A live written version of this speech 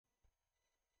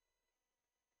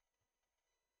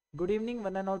Good evening,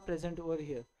 one and all present over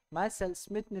here. Myself,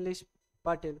 Smit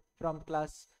Patil from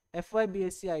class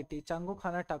FYBSc IT, Changu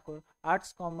Khana Thakur,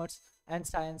 Arts, Commerce and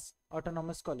Science,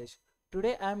 Autonomous College.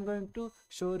 Today I am going to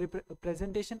show a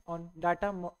presentation on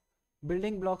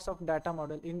building blocks of data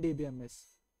model in DBMS.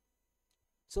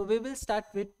 So we will start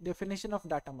with definition of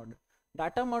data model.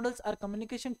 Data models are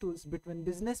communication tools between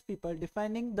business people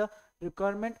defining the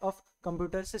requirement of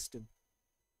computer system.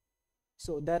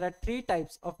 So there are three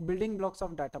types of building blocks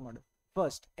of data model.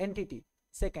 First, entity.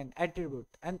 Second, attribute.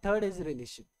 And third is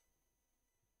relation.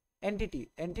 Entity.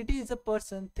 Entity is a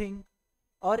person, thing,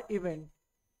 or event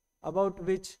about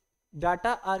which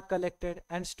data are collected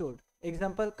and stored.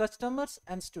 Example, customers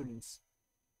and students.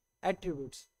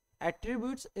 Attributes.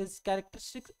 Attributes is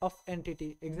characteristics of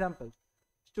entity. Example,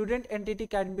 student entity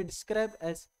can be described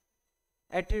as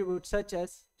attributes such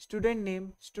as student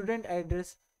name, student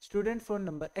address, student phone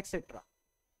number, etc.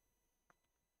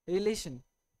 Relation.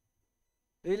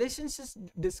 Relations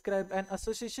describe an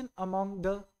association among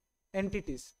the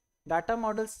entities. Data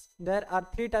models, there are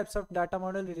three types of data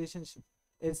model relationship.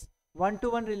 Is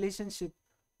one-to-one relationship,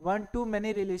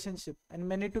 one-to-many relationship, and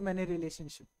many-to-many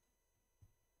relationship.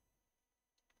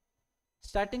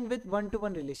 Starting with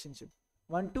one-to-one relationship.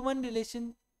 One-to-one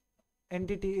relation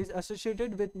entity is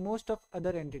associated with most of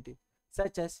other entity,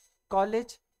 such as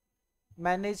college,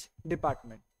 manage,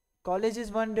 department. College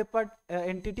is one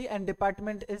entity and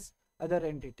department is other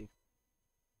entity.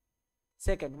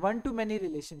 Second, one-to-many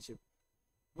relationship.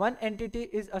 One entity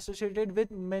is associated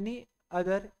with many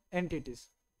other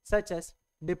entities, such as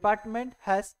department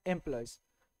has employees.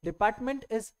 Department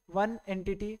is one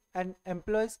entity and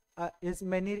employees is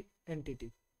many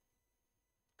entity.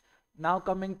 Now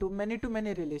coming to many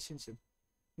relationship.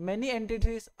 Many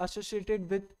entities associated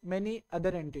with many other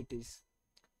entities,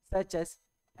 such as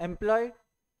employee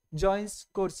joins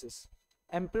courses.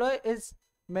 Employee is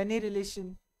many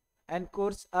relation and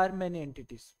course are many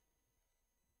entities.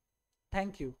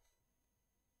 Thank you.